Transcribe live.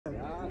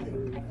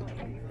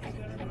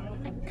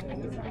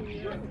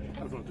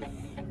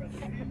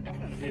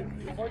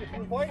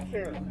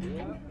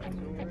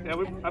Yeah,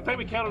 I think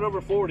we counted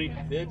over 40.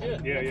 Did you?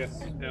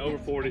 Yeah, over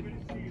 40.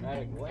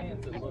 At a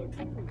glance, it looked.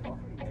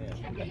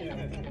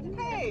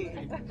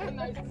 Hey!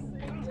 Nice to see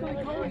you. It's going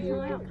to call you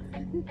out.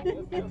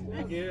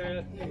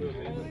 Yeah.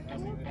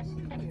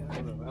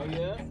 Oh,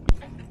 yeah?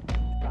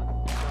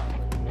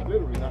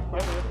 Literally, not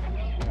funny.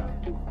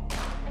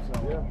 So,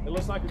 it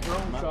looks like a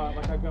drone shot,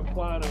 like I've been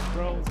flying a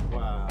drone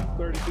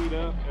 30 feet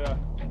up. Yeah.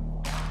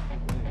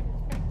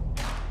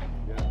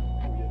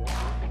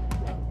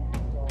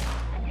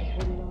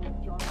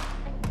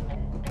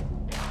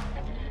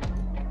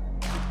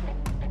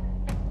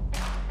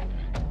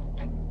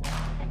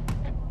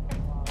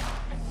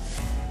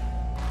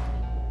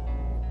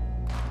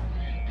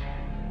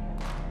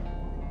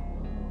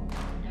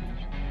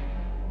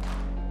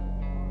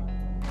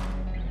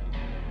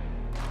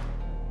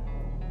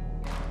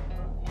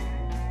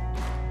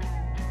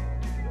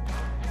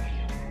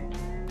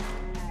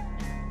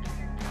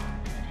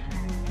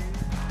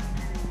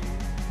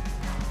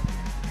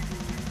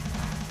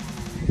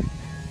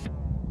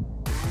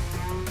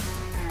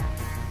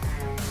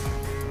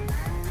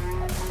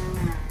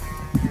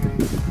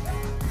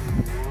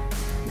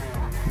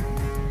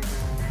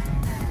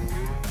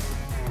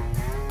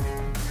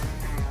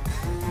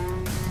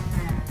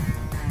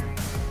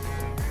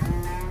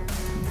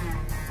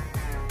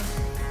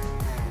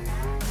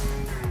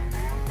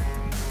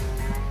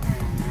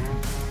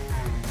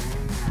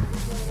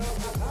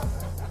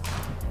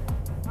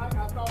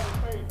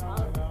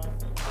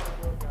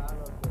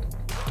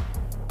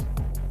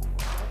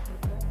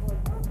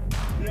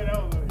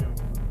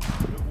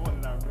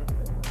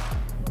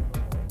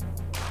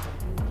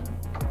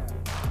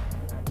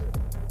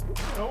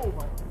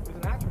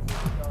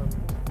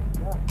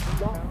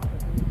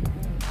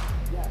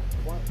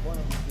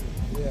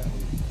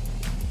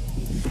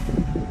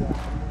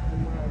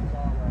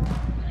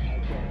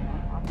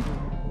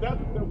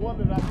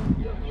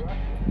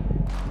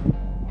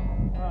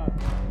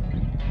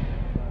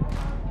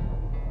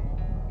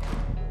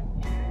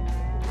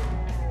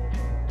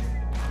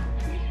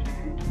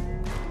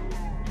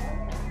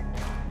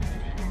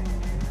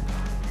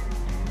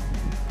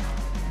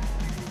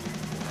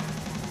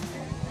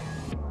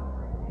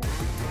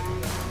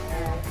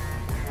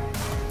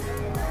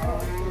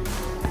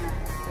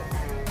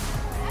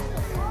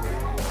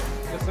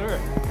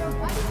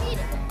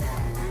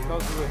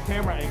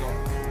 Camera angle.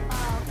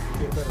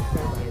 Get a better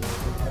camera angle.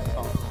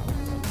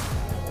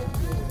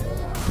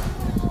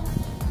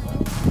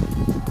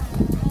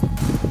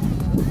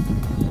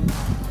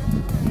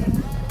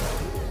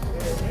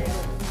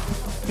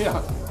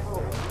 Yeah.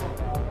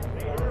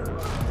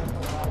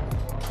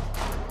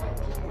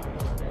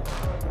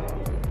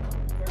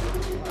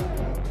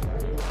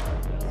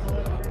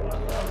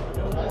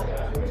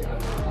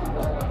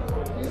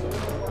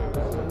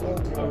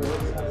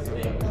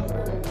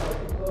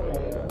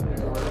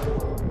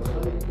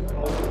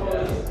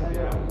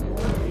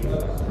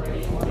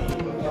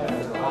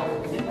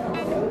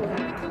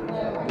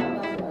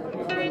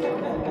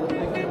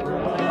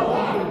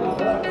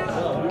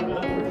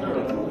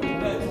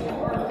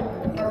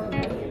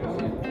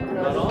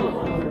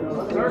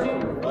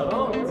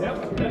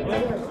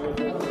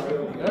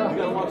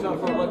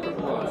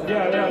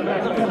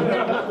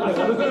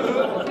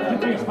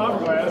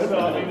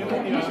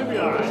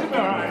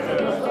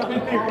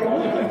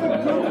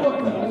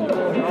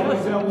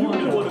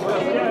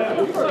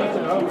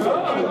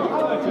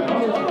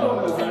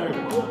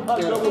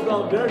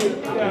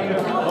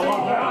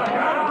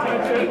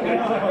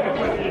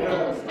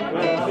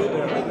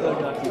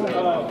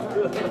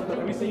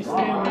 We see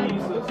Stan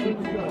Lee's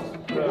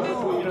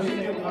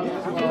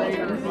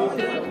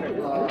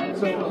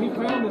so we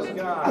found this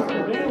guy.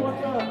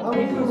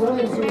 He's been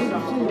running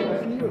suicide.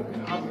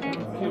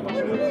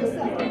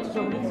 So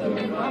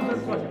I'm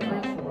just like a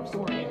transformer, so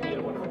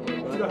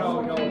you know how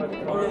we all have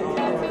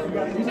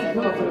used to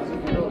come up with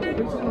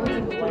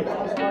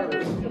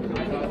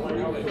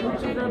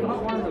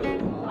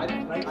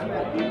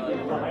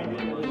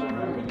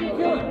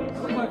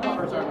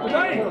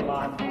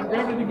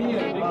grabbed it again,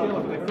 big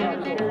deal. They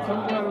figured there's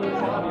some kind of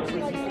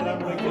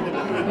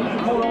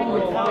hold on to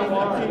a lot of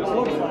water. It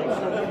looks like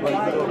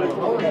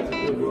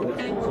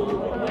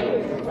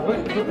but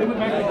they went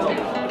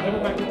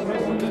back to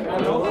testing it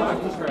and all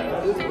practice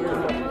straps.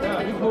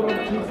 Yeah, you hold on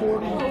to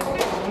 240,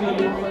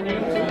 20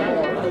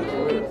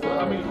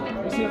 I mean,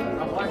 you see a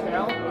black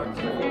out, or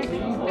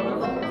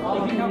whatever.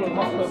 He kind of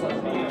muffled up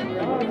his knee and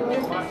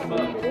locked him up.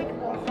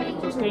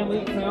 So Stan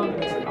Lee found it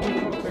and said, I'm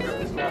going to pick up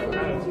this guy.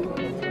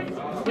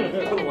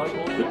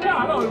 Yeah, I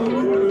know.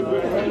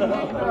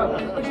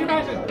 But you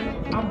imagine,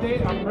 I'm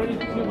dead, I'm ready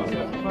to kill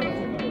myself in front of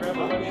him and grab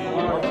my buddy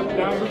and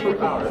now you're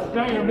superpowered.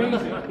 Now you're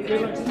amazing. They're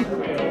like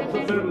Superman. So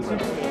better than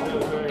Superman.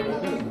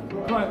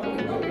 But,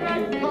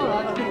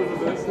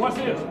 what's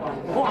this?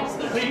 Watch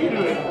this. See, you do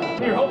it.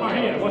 Here, hold my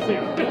hand. What's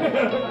this?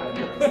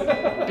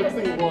 Next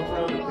thing he walks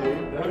around the cave.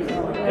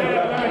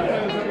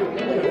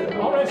 Yeah.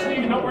 All right,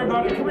 Steve, don't worry worry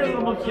about it. Come here,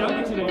 little monkey. I'll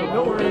get you there.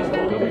 No worries.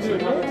 We'll be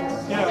good.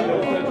 Yeah,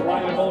 the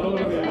lightning bolt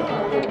over the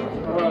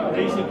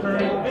AC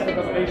current. Instead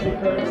of AC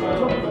current.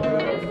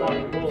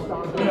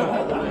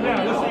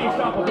 Yeah, this thing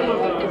stop a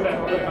bullet.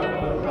 Exactly.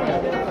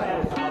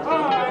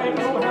 I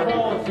don't have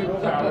all the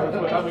superpowers,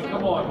 but I mean,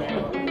 come on, man.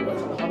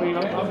 I mean,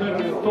 I'm better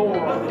than Thor.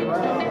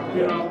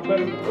 You know, I'm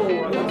better than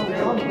Thor.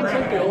 I'm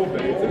grab the old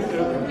days. It's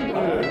just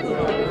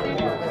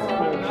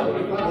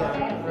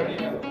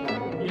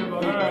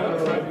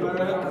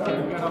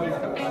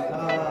good.